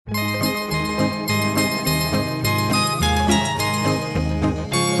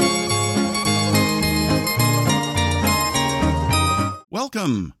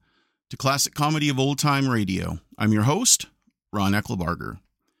welcome to Classic Comedy of Old Time Radio. I'm your host, Ron Eckelbarger.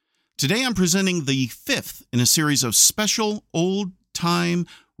 Today I'm presenting the fifth in a series of special old-time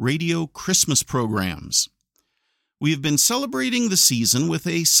radio Christmas programs. We have been celebrating the season with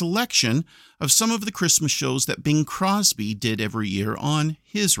a selection of some of the Christmas shows that Bing Crosby did every year on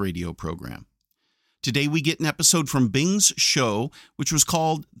his radio program. Today we get an episode from Bing's show, which was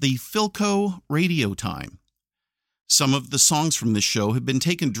called the Philco Radio Time. Some of the songs from this show have been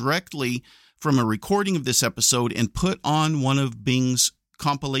taken directly from a recording of this episode and put on one of Bing's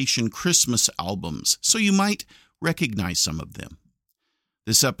compilation Christmas albums, so you might recognize some of them.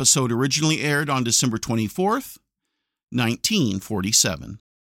 This episode originally aired on December 24th, 1947.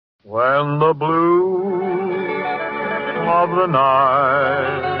 When the blue of the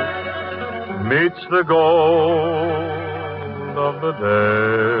night meets the gold of the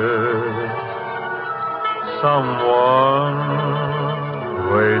day, someone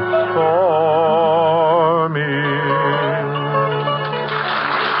waits for me.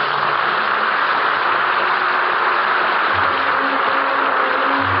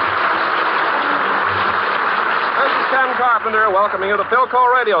 Ken Carpenter welcoming you to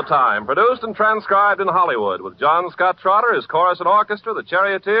Philco Radio Time, produced and transcribed in Hollywood with John Scott Trotter, his chorus and orchestra, the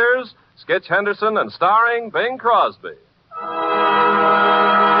Charioteers, Skitch Henderson, and starring Bing Crosby.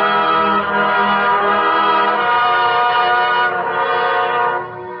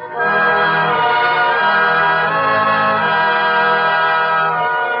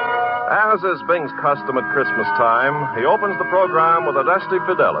 As is Bing's custom at Christmas time, he opens the program with Adeste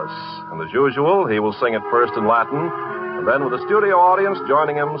Fidelis. And as usual, he will sing it first in Latin, and then with a studio audience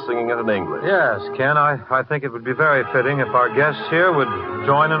joining him singing it in English. Yes, Ken, I think it would be very fitting if our guests here would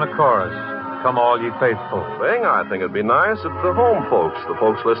join in a chorus. Come all ye faithful. Bing, I think it'd be nice if the home folks, the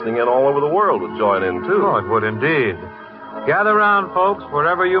folks listening in all over the world, would join in, too. Oh, it would indeed. Gather round, folks,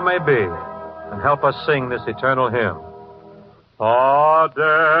 wherever you may be, and help us sing this eternal hymn.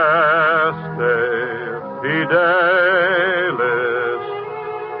 Adeste Fidelis,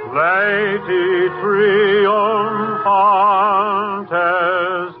 Laeti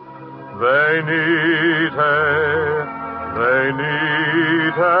triumphantes, venite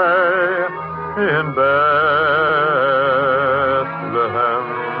in Bethlehem.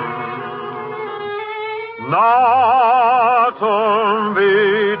 Natum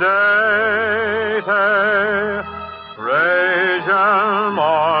videte, Regem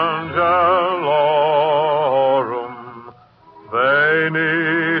angelorum,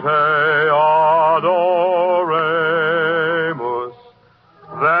 venite adoremus,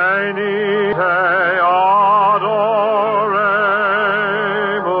 venite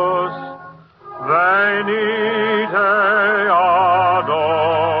adoremus, venite adoremus,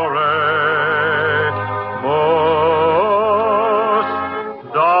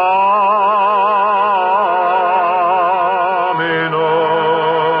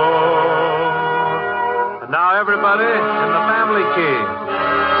 Dominum. And now everybody in the family key.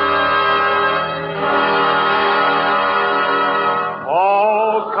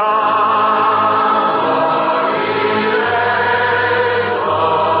 Oh, come,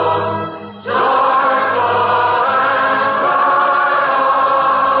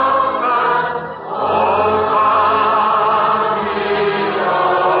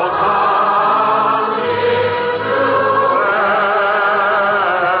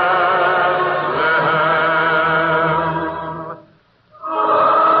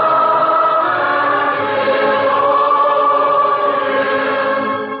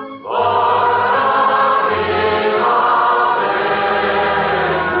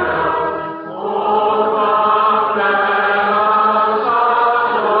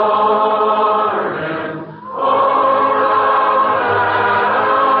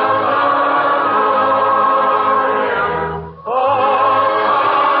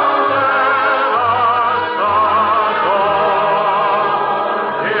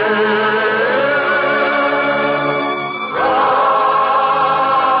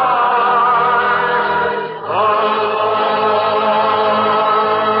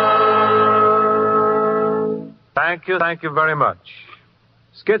 Thank you very much.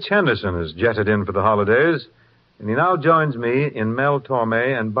 Skitch Henderson has jetted in for the holidays, and he now joins me in Mel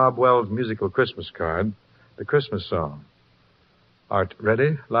Torme and Bob Wells' musical Christmas card, the Christmas song. Art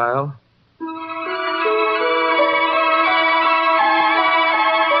ready, Lyle?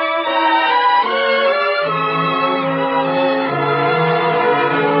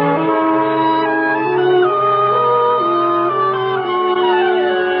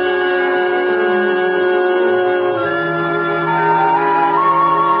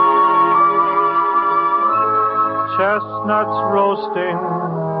 Chestnuts roll roasting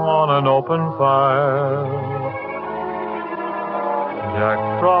on an open fire. Jack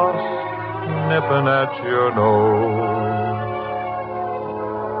Frost nipping at your nose.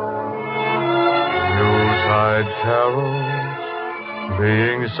 Yuletide carols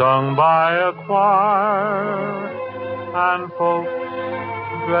being sung by a choir, and folks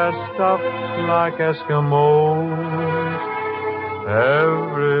dressed up like Eskimos.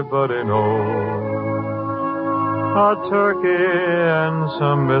 Everybody knows a turkey and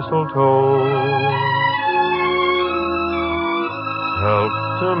some mistletoe help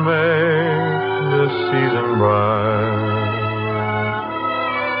to make this season bright.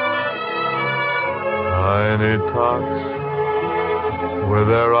 Tiny tots with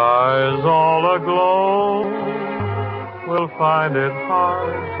their eyes all aglow will find it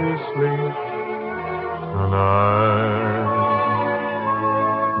hard to sleep tonight.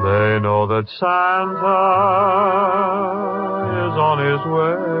 They know that Santa is on his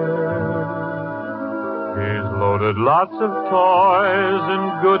way. He's loaded lots of toys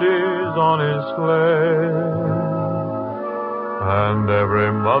and goodies on his sleigh. And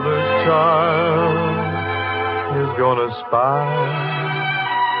every mother's child is gonna spy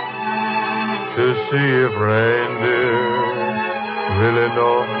to see if reindeer really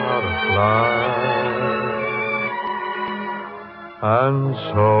know how to fly. And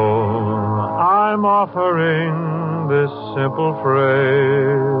so I'm offering this simple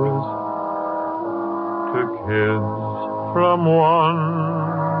phrase to kids from 1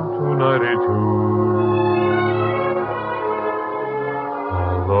 to 92.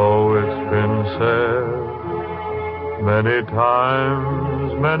 Although it's been said many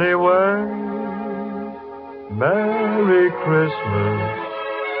times, many ways, Merry Christmas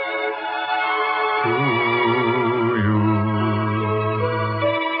to you.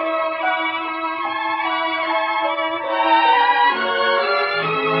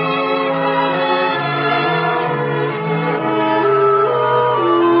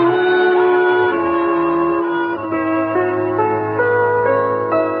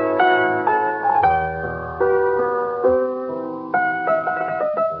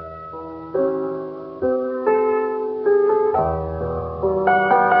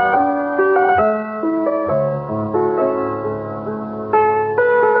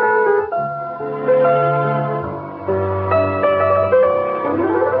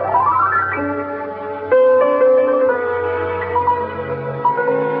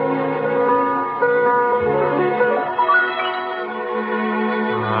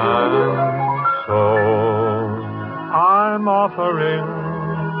 Offering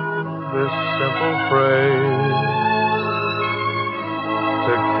this simple phrase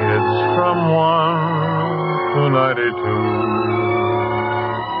to kids from 1 to 92.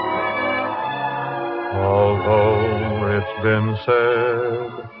 Although it's been said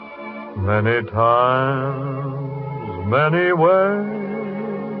many times, many ways,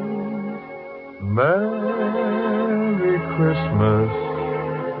 Merry Christmas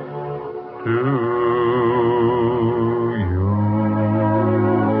to you.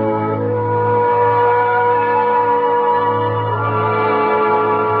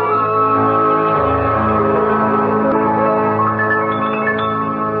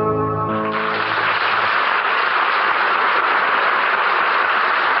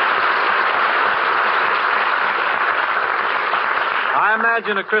 I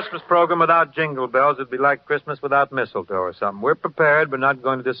imagine a Christmas program without jingle bells would be like Christmas without mistletoe or something. We're prepared, but not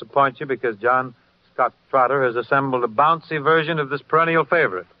going to disappoint you because John Scott Trotter has assembled a bouncy version of this perennial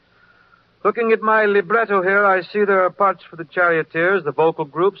favorite. Looking at my libretto here, I see there are parts for the charioteers, the vocal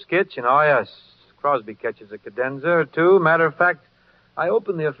group, sketch, and oh yes, Crosby catches a cadenza or two. Matter of fact, I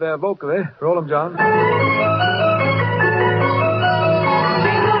open the affair vocally. Roll 'em, John.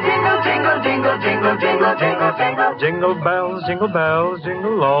 Jingle, jingle, jingle, jingle, jingle. Jingle bells,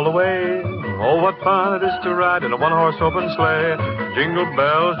 jingle all the way. Oh, what fun it is to ride in a one-horse open sleigh. Jingle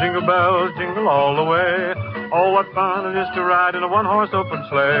bells, jingle all the way. Oh, what fun it is to ride in a one-horse open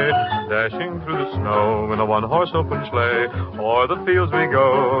sleigh. Dashing through the snow in a one-horse open sleigh. O'er the fields we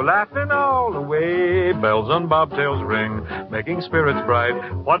go, laughing all the way. Bells on bobtails ring, making spirits bright.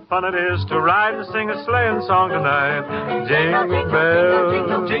 What fun it is to ride and sing a sleighing song tonight. Jingle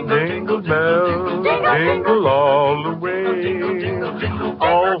bells, jingle bells, jingle all the way.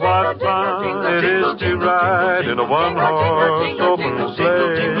 Oh, what fun it is to ride in a one-horse open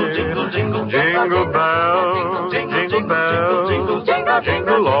sleigh. Jingle bells,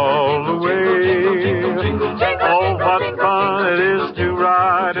 jingle all the way. Oh, what fun it is to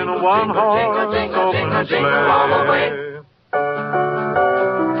ride in a one-horse open sleigh.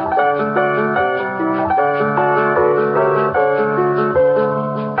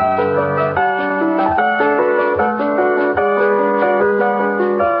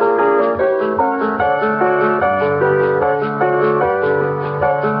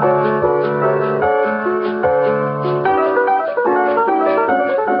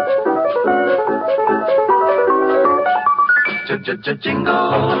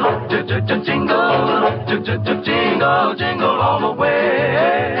 jingle, jingle all the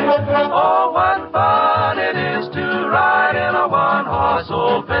way. Oh, what fun it is to ride in a one-horse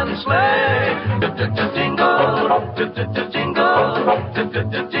open sleigh. Jingle,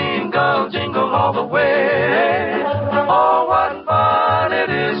 jingle, jingle, jingle all the way. Oh, what fun it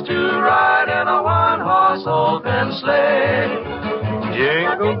is to ride in a one-horse open sleigh.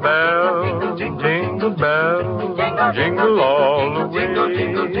 Jingle bells, jingle bells, jingle all the way.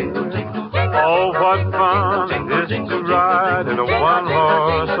 Oh, what fun it is to ride in a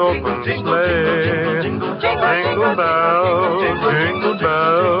one-horse open sleigh. Jingle bells,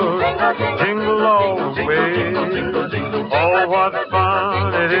 jingle all the way. Oh, what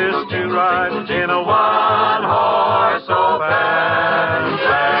fun it is to ride in a one-horse open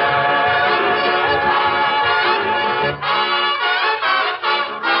sleigh.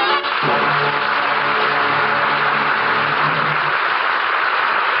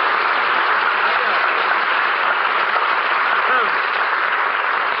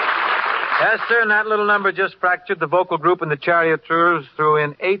 Yes, sir, and that little number just fractured the vocal group in the Charioteers threw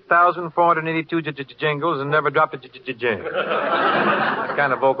in 8,482 jingles and never dropped a jingle. That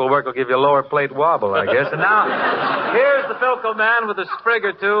kind of vocal work will give you a lower plate wobble, I guess. And now, here's the Philco man with a sprig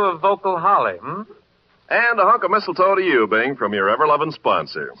or two of vocal holly, And a hunk of mistletoe to you, Bing, from your ever-loving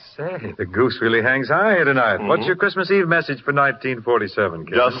sponsor. Say, the goose really hangs high here tonight. What's your Christmas Eve message for 1947,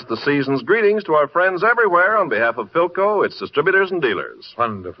 kid? Just the season's greetings to our friends everywhere on behalf of Philco, its distributors and dealers.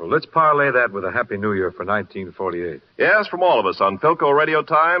 Wonderful. Let's parlay that with a Happy New Year for 1948. Yes, from all of us on Philco Radio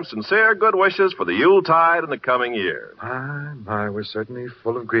Time, sincere good wishes for the Yuletide and the coming year. My, we're certainly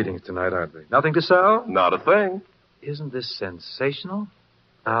full of greetings tonight, aren't we? Nothing to sell? Not a thing. Isn't this sensational?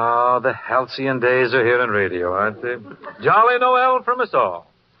 Oh, the halcyon days are here on radio, aren't they? Jolly Noel from us all.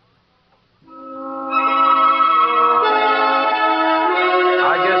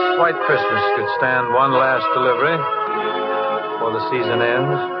 I guess White Christmas could stand one last delivery before the season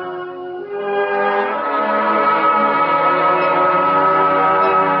ends.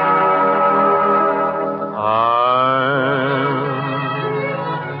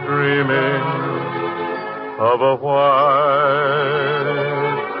 I'm dreaming of a white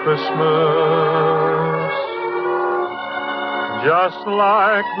Christmas, just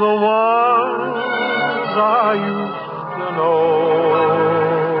like the ones I used to know,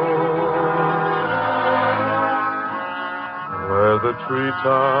 where the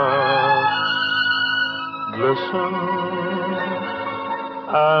treetops glisten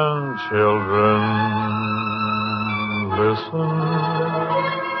and children listen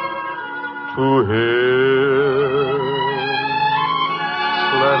to hear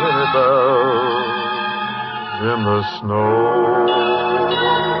sleigh bells in the snow.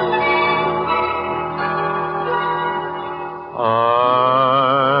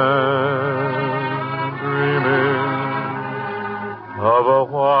 I'm dreaming of a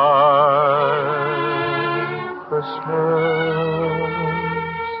white Christmas,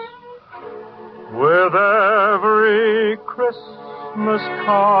 with every Christmas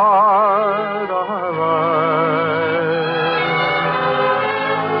card I write.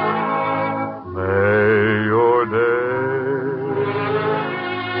 May your day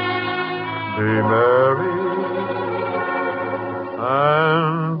be merry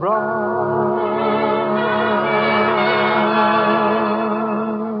and bright,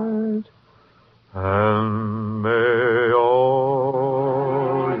 and may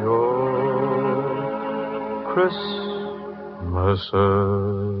all your Christmases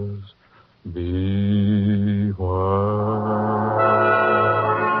be white.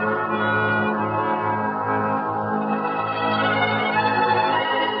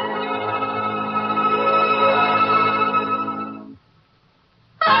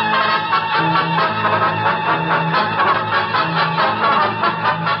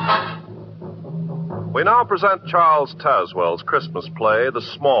 We now present Charles Tazwell's Christmas play, The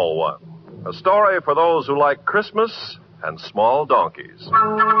Small One, a story for those who like Christmas and small donkeys.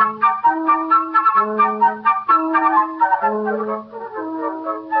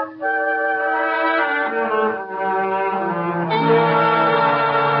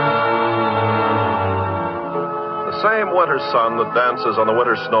 The same winter sun that dances on the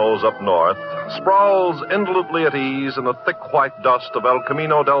winter snows up north sprawls indolently at ease in the thick white dust of El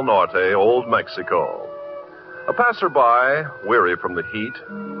Camino del Norte, Old Mexico. A passerby, weary from the heat,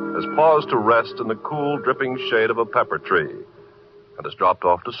 has paused to rest in the cool, dripping shade of a pepper tree and has dropped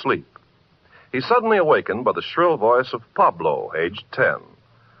off to sleep. He's suddenly awakened by the shrill voice of Pablo, aged 10,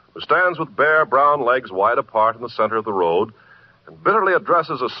 who stands with bare brown legs wide apart in the center of the road and bitterly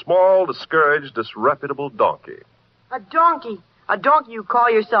addresses a small, discouraged, disreputable donkey. A donkey? A donkey you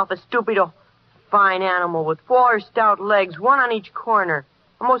call yourself a stupido. Fine animal with 4 stout legs, 1 on each corner.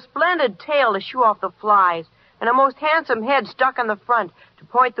 A most splendid tail to shoo off the flies. And a most handsome head stuck on the front to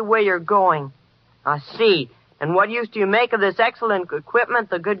point the way you're going. I see. And what use do you make of this excellent equipment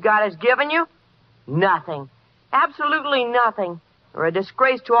the good God has given you? Nothing. Absolutely nothing. You're a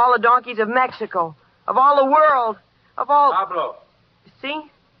disgrace to all the donkeys of Mexico, of all the world, of all... Pablo. See?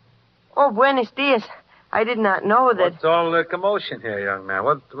 Oh, buenos dias. I did not know that... What's all the commotion here, young man?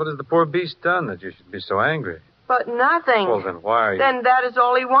 What has the poor beast done that you should be so angry? But nothing. Well, then why are you... Then that is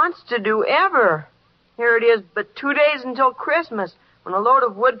all he wants to do, ever. Here it is but 2 days until Christmas, when a load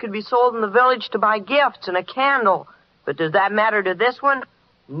of wood could be sold in the village to buy gifts and a candle. But does that matter to this one?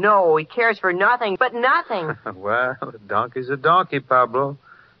 No, he cares for nothing but nothing. Well, a donkey's a donkey, Pablo.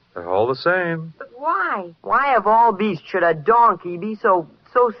 They're all the same. But why? Why of all beasts should a donkey be so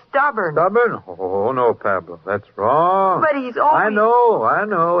stubborn? Stubborn? Oh, no, Pablo. That's wrong. But he's always... I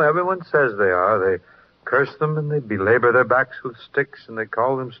know. Everyone says they are. They curse them and they belabor their backs with sticks and they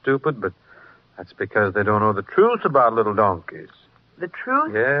call them stupid, but that's because they don't know the truth about little donkeys. The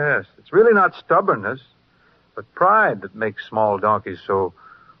truth? Yes. It's really not stubbornness, but pride that makes small donkeys so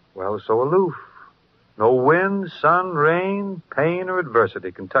aloof. No wind, sun, rain, pain, or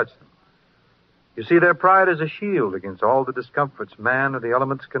adversity can touch them. You see, their pride is a shield against all the discomforts man or the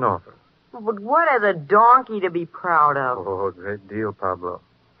elements can offer. But what has a donkey to be proud of? Oh, a great deal, Pablo.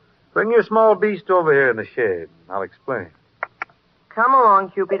 Bring your small beast over here in the shade. I'll explain. Come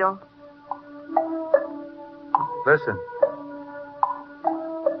along, Cupido. Listen.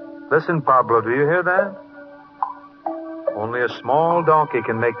 Listen, Pablo, do you hear that? Only a small donkey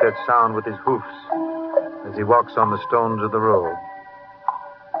can make that sound with his hoofs as he walks on the stones of the road.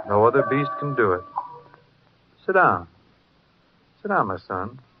 No other beast can do it. Sit down. Sit down, my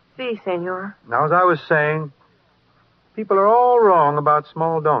son. Si, senor. Now, as I was saying, people are all wrong about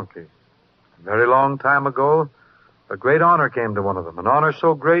small donkeys. A very long time ago, a great honor came to one of them, an honor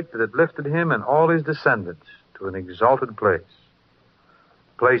so great that it lifted him and all his descendants to an exalted place.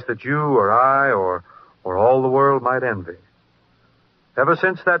 A place that you or I or all the world might envy. Ever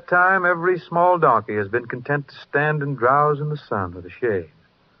since that time, every small donkey has been content to stand and drowse in the sun or the shade.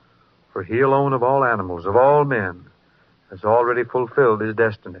 For he alone of all animals, of all men, has already fulfilled his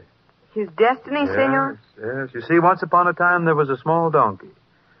destiny. His destiny, senor? Yes. You see, once upon a time there was a small donkey.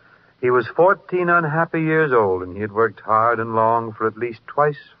 He was 14 unhappy years old, and he had worked hard and long for at least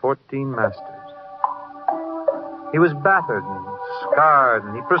twice 14 masters. He was battered and scarred,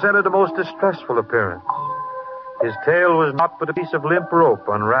 and he presented a most distressful appearance. His tail was naught but a piece of limp rope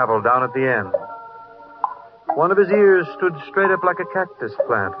unraveled down at the end. One of his ears stood straight up like a cactus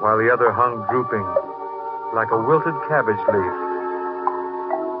plant, while the other hung drooping like a wilted cabbage leaf.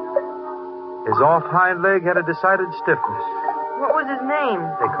 His off hind leg had a decided stiffness. What was his name?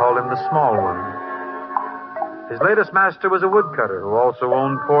 They called him the Small One. His latest master was a woodcutter who also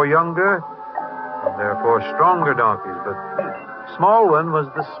owned 4 younger and therefore stronger donkeys, but Small One was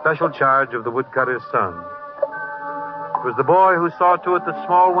the special charge of the woodcutter's son. It was the boy who saw to it that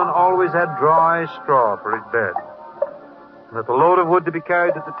Small One always had dry straw for his bed, and that the load of wood to be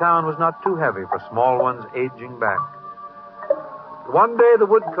carried to the town was not too heavy for Small One's aging back. One day the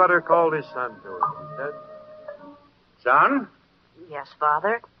woodcutter called his son to him. He said, Son, Yes,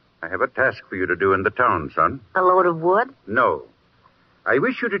 Father. I have a task for you to do in the town, son. A load of wood? No. I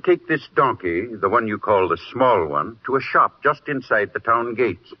wish you to take this donkey, the one you call the Small One, to a shop just inside the town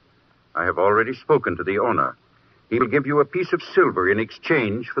gates. I have already spoken to the owner. He'll give you a piece of silver in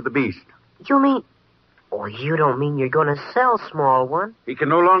exchange for the beast. You mean... Oh, you don't mean you're going to sell Small One? He can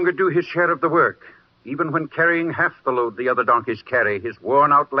no longer do his share of the work. Even when carrying half the load the other donkeys carry, his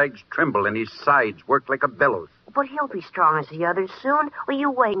worn-out legs tremble and his sides work like a bellows. But he'll be strong as the others soon. Will you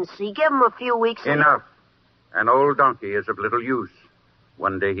wait and see? Give him a few weeks... Enough. An old donkey is of little use.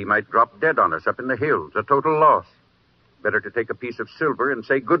 One day he might drop dead on us up in the hills, a total loss. Better to take a piece of silver and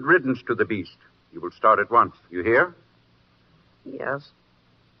say good riddance to the beast. You will start at once. You hear? Yes.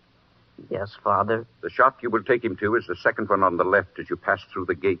 Yes, Father. The shop you will take him to is the second one on the left as you pass through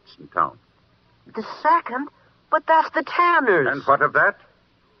the gates in town. The second? But that's the tanner's. And what of that?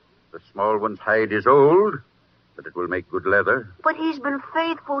 The Small One's hide is old, but it will make good leather. But he's been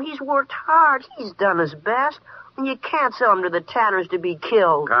faithful. He's worked hard. He's done his best. And you can't sell him to the tanners to be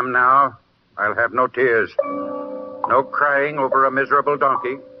killed. Come now. I'll have no tears. No crying over a miserable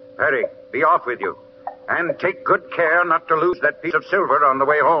donkey. Hurry, be off with you. And take good care not to lose that piece of silver on the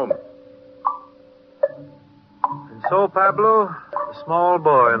way home. And so, Pablo, the small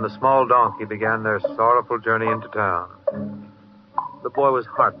boy and the small donkey began their sorrowful journey into town. The boy was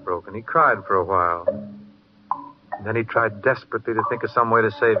heartbroken. He cried for a while. And then he tried desperately to think of some way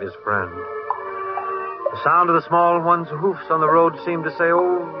to save his friend. The sound of the small one's hoofs on the road seemed to say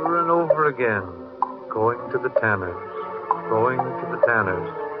over and over again, "Going to the Tanners, going to the Tanners."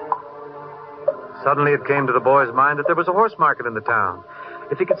 Suddenly it came to the boy's mind that there was a horse market in the town.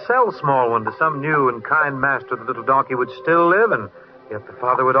 If he could sell the small one to some new and kind master, the little donkey would still live, and yet the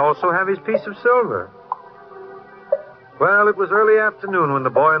father would also have his piece of silver. Well, it was early afternoon when the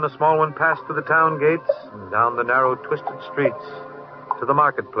boy and the small one passed through the town gates and down the narrow, twisted streets to the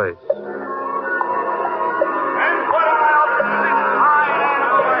marketplace. And what about this fine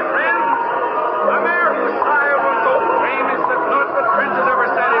animal, my friends? The mare whose style was so famous that not the princes ever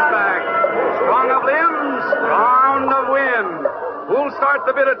set his back. Strong of limbs, round of wind. Who'll start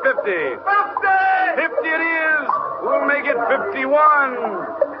the bid at 50? 50! 50 it is! Who'll make it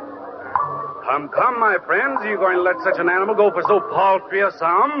 51? Come, my friends. Are you going to let such an animal go for so paltry a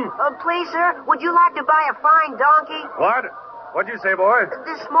sum? Please, sir, would you like to buy a fine donkey? What? What'd you say, boy?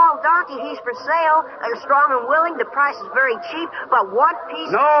 This small donkey, he's for sale. Strong and willing. The price is very cheap, but one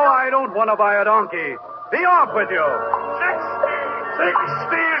piece No, I don't want to buy a donkey. Be off with you. 60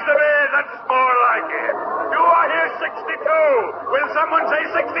 is the bid. That's more like it. Do I hear 62? Will someone say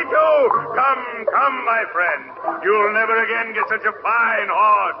 62? Come, my friend. You'll never again get such a fine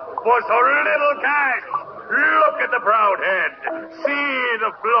horse for so little cash. Look at the proud head. See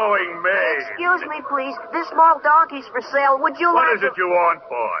the flowing mane. Excuse me, please. This small donkey's for sale. Would you What like is it you want,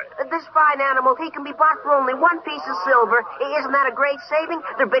 boy? This fine animal, he can be bought for only one piece of silver. Isn't that a great saving?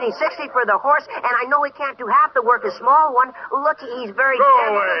 They're bidding 60 for the horse, and I know he can't do half the work a small one. Look, he's very Go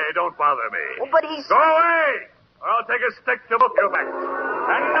gentle. away. Don't bother me. But he's... Go away, or I'll take a stick to book you back.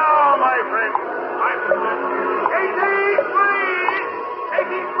 And now, my friend, I'm 83!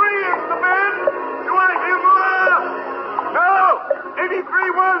 83 is the bid! Do I hear more? No!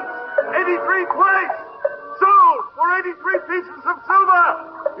 83 once! 83 twice! Sold for 83 pieces of silver!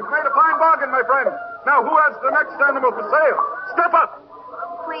 You've made a fine bargain, my friend. Now, who has the next animal for sale? Step up!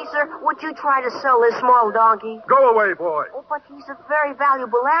 Please, sir, would you try to sell this small donkey? Go away, boy. Oh, but he's a very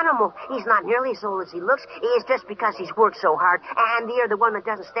valuable animal. He's not nearly as old as he looks. It's just because he's worked so hard. And you're the one that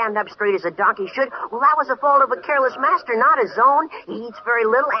doesn't stand up straight as a donkey should. Well, that was the fault of a careless master, not his own. He eats very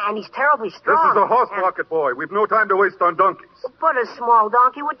little, and he's terribly strong. This is a horse market, boy. We've no time to waste on donkeys. But a small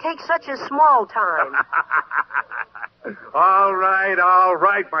donkey would take such a small time. All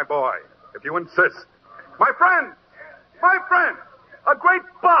right, my boy. If you insist. My friend, a great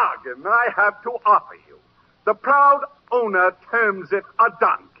bargain I have to offer you. The proud owner terms it a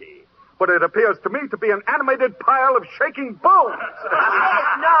donkey, but it appears to me to be an animated pile of shaking bones.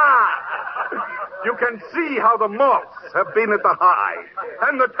 It's not. You can see how the moths have been at the hide.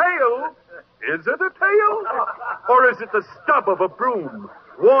 And the tail, is it a tail? Or is it the stub of a broom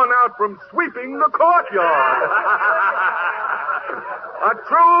worn out from sweeping the courtyard? A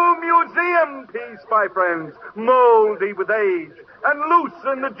true museum piece, my friends, moldy with age and loose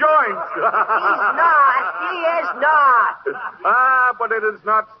in the joints. He is not. But it is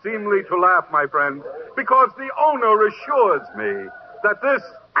not seemly to laugh, my friends, because the owner assures me that this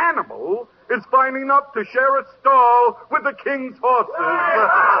animal is fine enough to share a stall with the king's horses.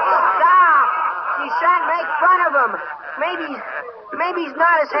 Stop! You shan't make fun of him. Maybe he's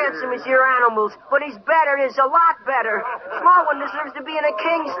not as handsome as your animals, but he's better. He's a lot better. Small one deserves to be in a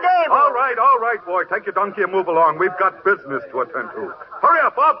king's stable. All right, boy. Take your donkey and move along. We've got business to attend to. Hurry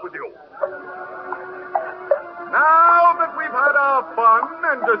up, off with you. Now that we've had our fun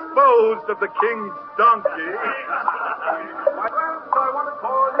and disposed of the king's donkey, my friends, I want to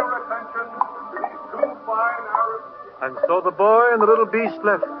call your attention to these two fine Arabs. And so the boy and the little beast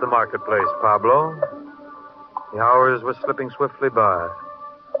left the marketplace, Pablo. The hours were slipping swiftly by,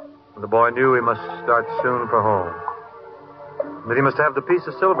 and the boy knew he must start soon for home. That he must have the piece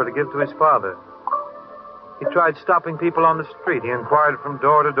of silver to give to his father. He tried stopping people on the street. He inquired from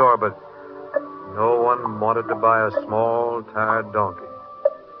door to door, but no one wanted to buy a small, tired donkey.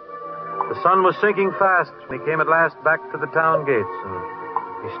 The sun was sinking fast when he came at last back to the town gates,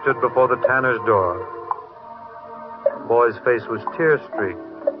 and he stood before the tanner's door. The boy's face was tear-streaked.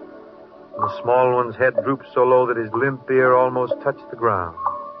 The small one's head drooped so low that his limp ear almost touched the ground.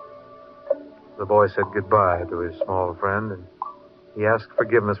 The boy said goodbye to his small friend, and he asked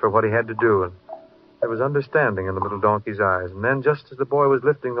forgiveness for what he had to do, and there was understanding in the little donkey's eyes. And then, just as the boy was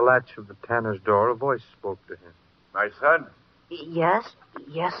lifting the latch of the tanner's door, a voice spoke to him. My son, Yes,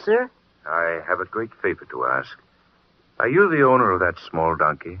 sir. I have a great favor to ask. Are you the owner of that small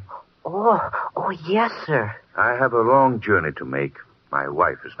donkey? Oh, yes, sir. I have a long journey to make. My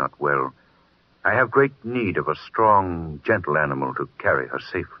wife is not well. I have great need of a strong, gentle animal to carry her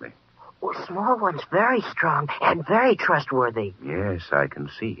safely. Well, Small One's very strong and very trustworthy. Yes, I can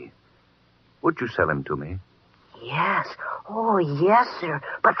see. Would you sell him to me? Yes. Oh, yes, sir.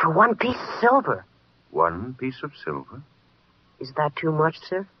 But for 1 piece of silver. 1 piece of silver? Is that too much,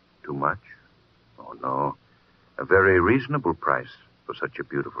 sir? Too much? Oh, no. A very reasonable price for such a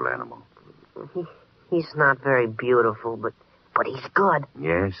beautiful animal. He's not very beautiful, but he's good.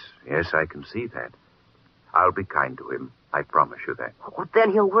 Yes, I can see that. I'll be kind to him. I promise you that. Well,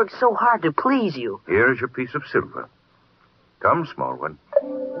 then he'll work so hard to please you. Here's your piece of silver. Come, Small One.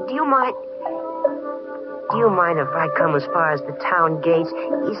 Do you mind if I come as far as the town gates?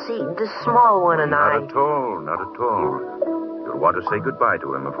 You see, the Small One and I... Not at all. You'll want to say goodbye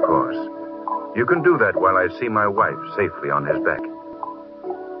to him, of course. You can do that while I see my wife safely on his back.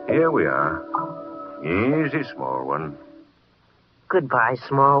 Here we are. Easy, Small One. Goodbye,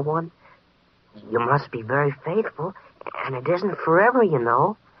 Small One. You must be very faithful, and it isn't forever, you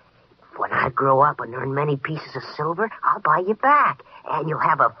know. When I grow up and earn many pieces of silver, I'll buy you back, and you'll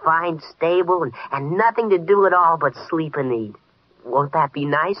have a fine stable and nothing to do at all but sleep and eat. Won't that be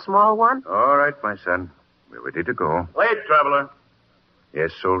nice, Small One? All right, my son. We're ready to go. Wait, traveler.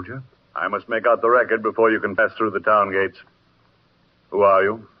 Yes, soldier? I must make out the record before you can pass through the town gates. Who are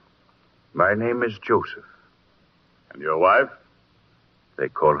you? My name is Joseph. And your wife? They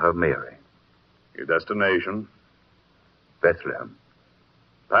call her Mary. Your destination? Bethlehem.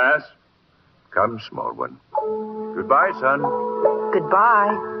 Pass. Come, Small One. Goodbye, son.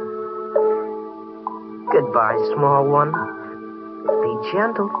 Goodbye. Goodbye, Small One. Be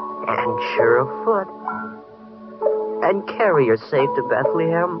gentle and sure of foot. And carry her safe to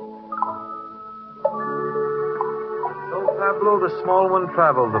Bethlehem. So Pablo the Small One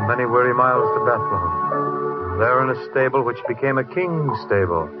traveled the many weary miles to Bethlehem. There in a stable which became a king's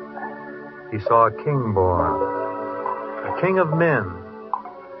stable, he saw a king born. A king of men,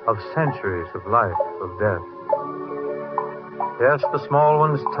 of centuries, of life, of death. Yes, the Small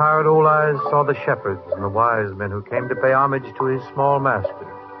One's tired old eyes saw the shepherds and the wise men who came to pay homage to his small master.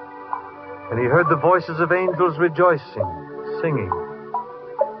 And he heard the voices of angels rejoicing, singing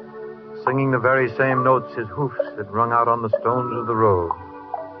the very same notes his hoofs had rung out on the stones of the road.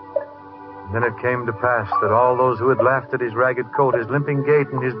 And then it came to pass that all those who had laughed at his ragged coat, his limping gait,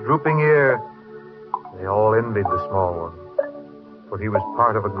 and his drooping ear, they all envied the Small One, for he was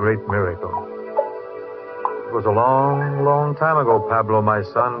part of a great miracle. It was a long, long time ago, Pablo, my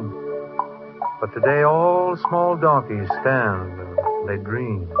son, but today all small donkeys stand and they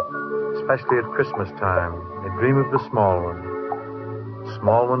dream, especially at Christmas time. They dream of the Small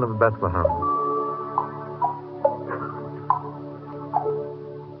One of Bethlehem.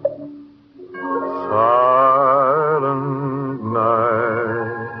 Silent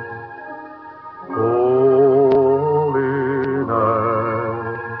night, holy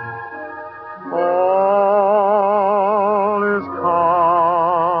night, all is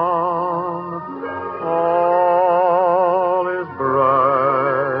calm, all is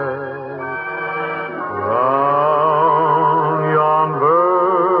bright, round yon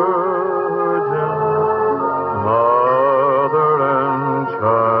virgin, mother and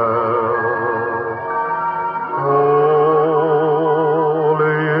child.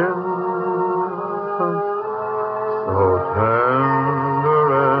 Holy infant, so tender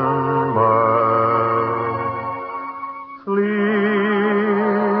and mild,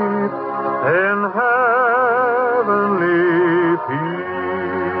 sleep in heavenly peace.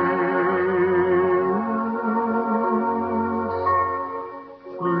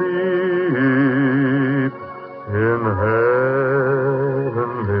 Sleep in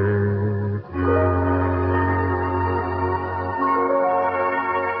heavenly peace.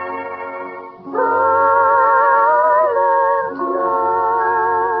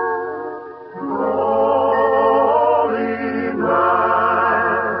 Holy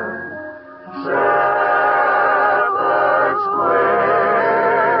night,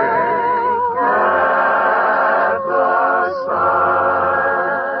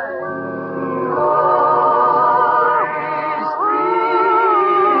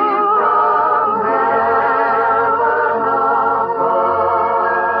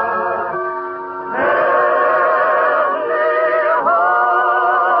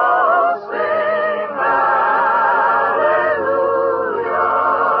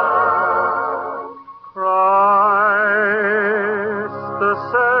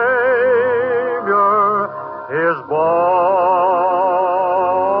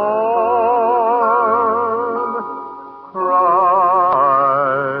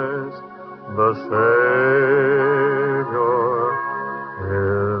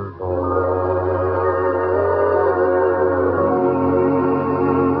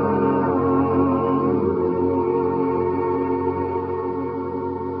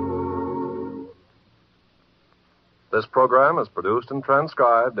 This program is produced and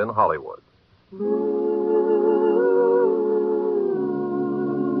transcribed in Hollywood.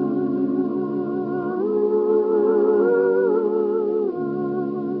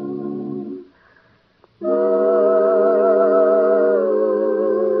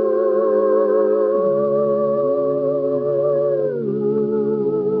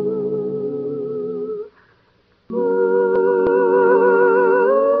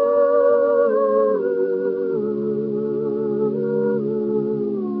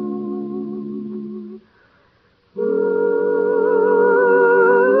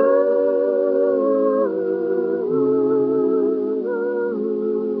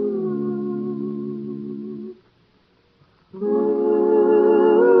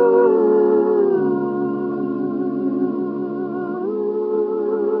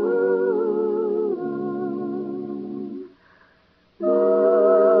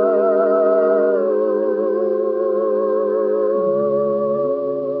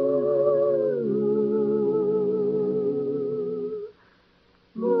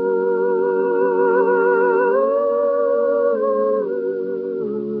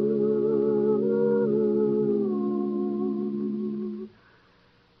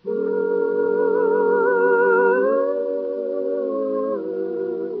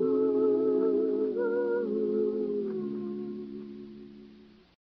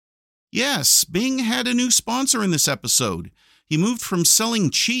 Yes, Bing had a new sponsor in this episode. He moved from selling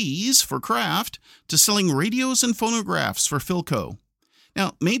cheese for Kraft to selling radios and phonographs for Philco.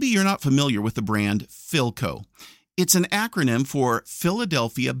 Now, maybe you're not familiar with the brand Philco. It's an acronym for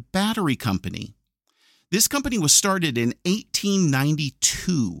Philadelphia Battery Company. This company was started in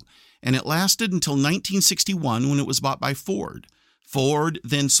 1892, and it lasted until 1961 when it was bought by Ford. Ford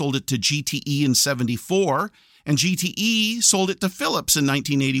then sold it to GTE in 74, and GTE sold it to Philips in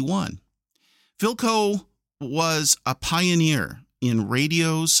 1981. Philco was a pioneer in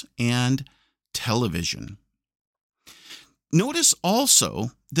radios and television. Notice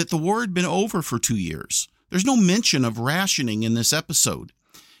also that the war had been over for 2 years. There's no mention of rationing in this episode.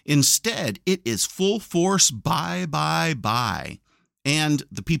 Instead, it is full force buy. And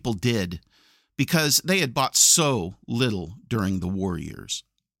the people did, because they had bought so little during the war years.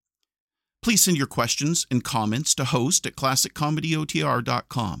 Please send your questions and comments to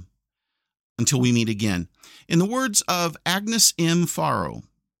host@classiccomedyotr.com. Until we meet again, in the words of Agnes M. Farrow,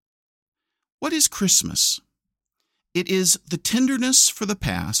 what is Christmas? It is the tenderness for the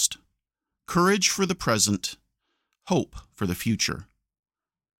past, courage for the present, hope for the future.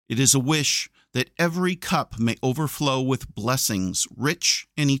 It is a wish that every cup may overflow with blessings rich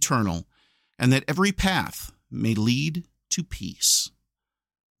and eternal, and that every path may lead to peace.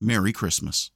 Merry Christmas.